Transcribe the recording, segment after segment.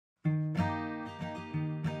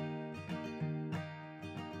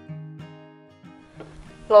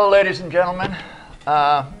Hello, ladies and gentlemen.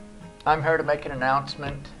 I'm here to make an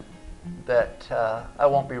announcement that I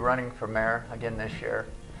won't be running for mayor again this year.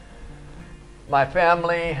 My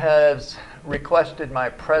family has requested my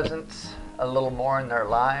presence a little more in their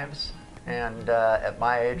lives, and at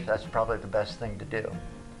my age, that's probably the best thing to do.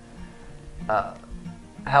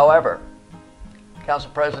 However, Council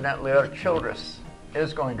President Leota Childress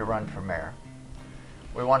is going to run for mayor.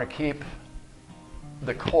 We want to keep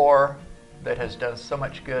the core that has done so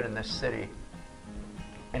much good in this city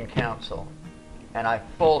in council, and I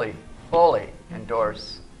fully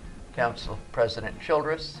endorse Council President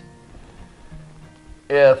Childress.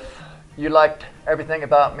 If you liked everything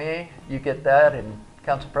about me, you get that in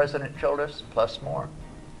Council President Childress plus more.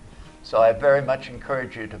 So I very much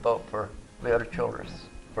encourage you to vote for Leota Childress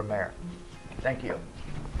for mayor. Thank you.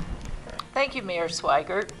 Thank you, Mayor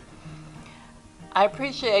Swigart. I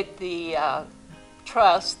appreciate the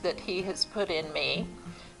trust that he has put in me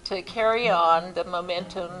to carry on the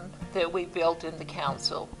momentum that we built in the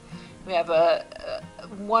council. We have a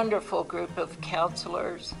wonderful group of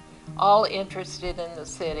councilors, all interested in the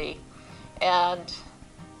city, and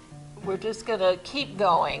we're just going to keep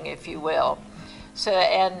going, if you will. So,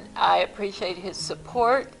 and I appreciate his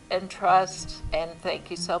support and trust, and thank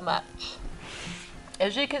you so much.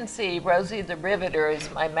 As you can see, Rosie the Riveter is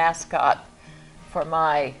my mascot for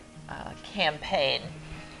my campaign.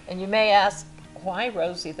 And you may ask, why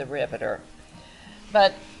Rosie the Riveter?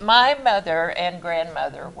 But my mother and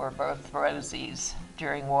grandmother were both Rosies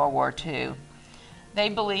during World War II. They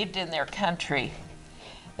believed in their country.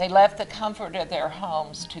 They left the comfort of their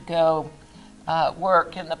homes to go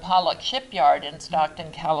work in the Pollock shipyard in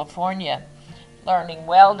Stockton, California, learning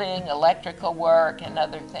welding, electrical work, and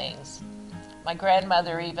other things. My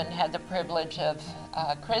grandmother even had the privilege of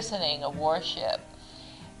christening a warship.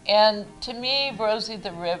 And to me, Rosie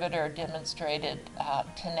the Riveter demonstrated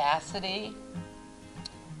tenacity,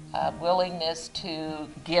 willingness to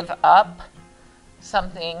give up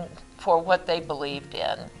something for what they believed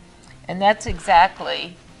in. And that's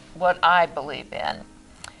exactly what I believe in.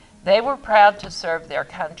 They were proud to serve their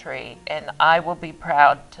country, and I will be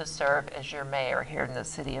proud to serve as your mayor here in the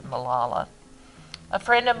city of Molalla. A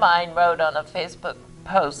friend of mine wrote on a Facebook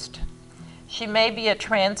post, "She may be a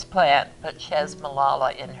transplant, but she has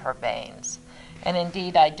Molalla in her veins." And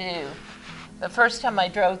indeed I do. The first time I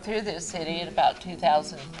drove through this city in about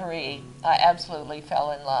 2003, I absolutely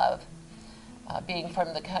fell in love. Being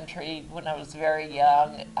from the country when I was very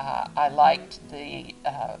young, I liked the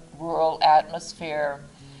rural atmosphere.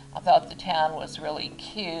 I thought the town was really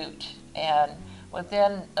cute, and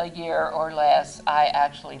within a year or less, I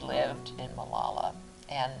actually lived in Molalla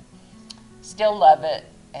and still love it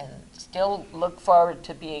and still look forward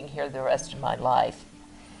to being here the rest of my life.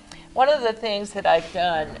 One of the things that I've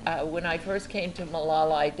done, when I first came to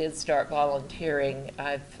Molalla, I did start volunteering.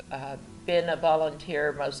 I've been a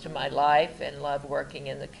volunteer most of my life and love working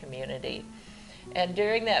in the community. And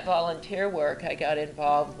during that volunteer work, I got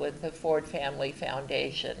involved with the Ford Family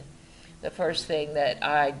Foundation. The first thing that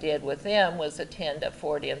I did with them was attend a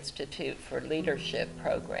Ford Institute for Leadership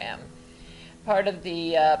program. Part of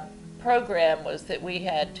the program was that we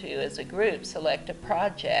had to, as a group, select a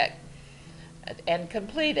project and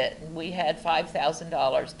complete it. And we had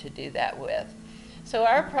 $5,000 to do that with. So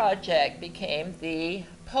our project became the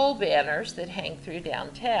pole banners that hang through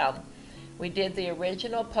downtown. We did the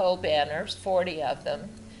original pole banners, 40 of them,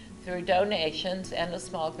 through donations and a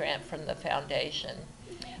small grant from the foundation.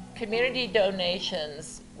 Community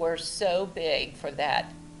donations were so big for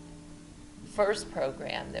that first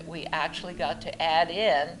program that we actually got to add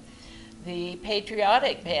in the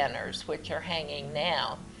patriotic banners, which are hanging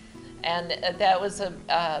now. And that was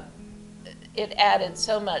it added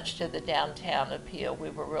so much to the downtown appeal.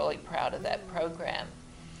 We were really proud of that program.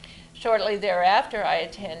 Shortly thereafter, I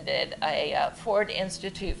attended a Ford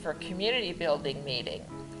Institute for Community Building meeting,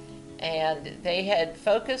 and they had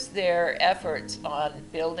focused their efforts on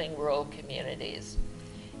building rural communities.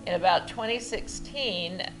 In about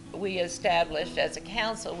 2016, we established, as a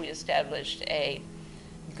council, we established a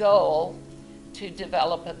goal to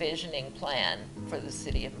develop a visioning plan for the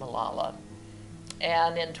city of Molalla.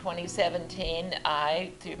 And in 2017,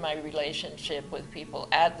 I, through my relationship with people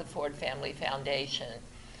at the Ford Family Foundation,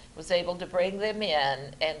 was able to bring them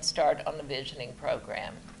in and start on the visioning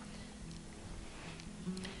program.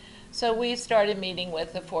 So we started meeting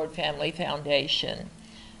with the Ford Family Foundation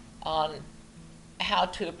on how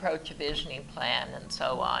to approach a visioning plan and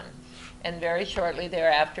so on. And very shortly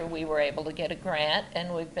thereafter, we were able to get a grant,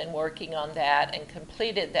 and we've been working on that and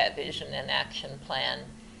completed that vision and action plan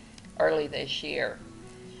early this year.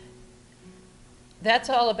 that's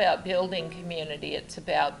all about building community. It's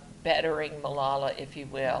about bettering Molalla, if you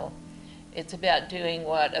will. It's about doing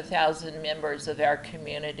what 1,000 members of our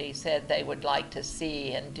community said they would like to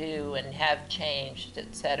see and do and have changed,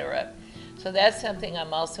 etc. So that's something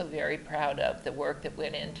I'm also very proud of, the work that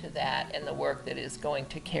went into that and the work that is going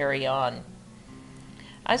to carry on.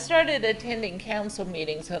 I started attending council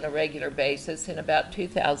meetings on a regular basis in about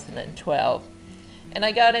 2012, and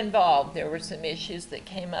I got involved. There were some issues that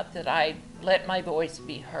came up that I let my voice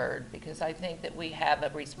be heard, because I think that we have a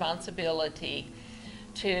responsibility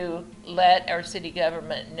to let our city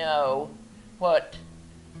government know what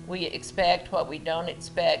we expect, what we don't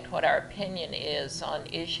expect, what our opinion is on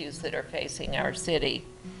issues that are facing our city.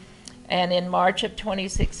 And in March of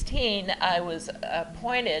 2016, I was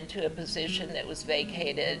appointed to a position that was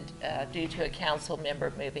vacated due to a council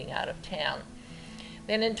member moving out of town.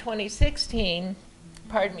 Then in 2018,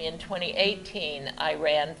 I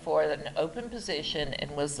ran for an open position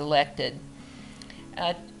and was elected.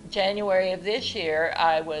 January of this year,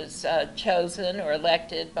 I was chosen or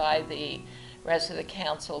elected by the rest of the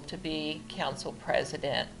council to be council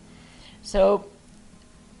president. So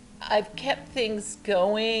I've kept things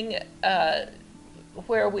going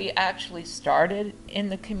where we actually started in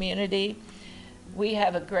the community. We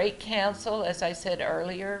have a great council, as I said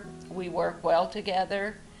earlier. We work well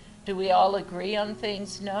together. Do we all agree on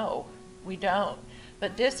things? No, we don't.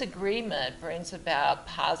 But disagreement brings about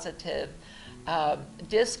positive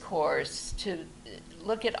discourse to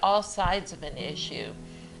look at all sides of an issue.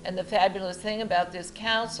 And the fabulous thing about this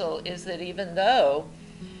council is that even though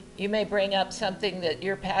you may bring up something that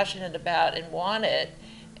you're passionate about and want it,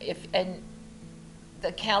 and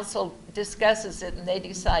the council discusses it and they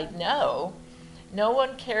decide no, no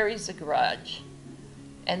one carries a grudge.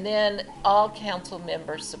 And then all council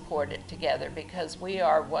members support it together, because we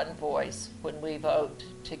are one voice when we vote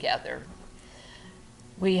together.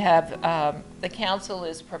 We have, the council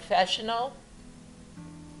is professional,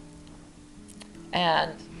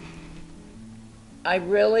 and I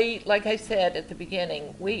really, like I said at the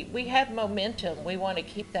beginning, we have momentum. We want to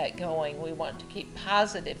keep that going. We want to keep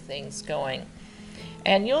positive things going.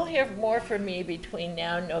 And you'll hear more from me between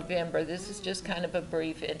now and November. This is just kind of a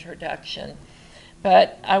brief introduction.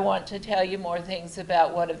 But I want to tell you more things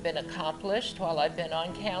about what have been accomplished while I've been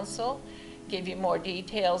on council, give you more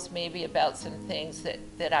details maybe about some things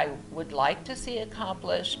that I would like to see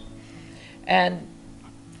accomplished. And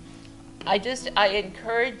I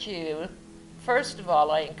encourage you, first of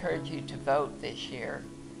all, I encourage you to vote this year.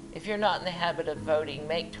 If you're not in the habit of voting,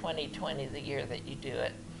 make 2020 the year that you do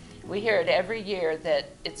it. We hear it every year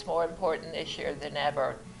that it's more important this year than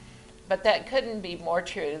ever, but that couldn't be more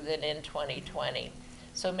true than in 2020.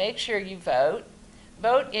 So make sure you vote.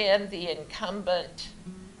 Vote in the incumbent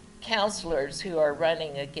councilors who are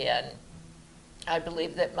running again. I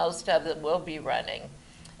believe that most of them will be running.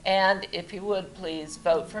 And if you would, please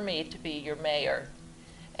vote for me to be your mayor.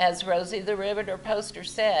 As Rosie the Riveter poster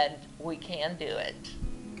said, we can do it.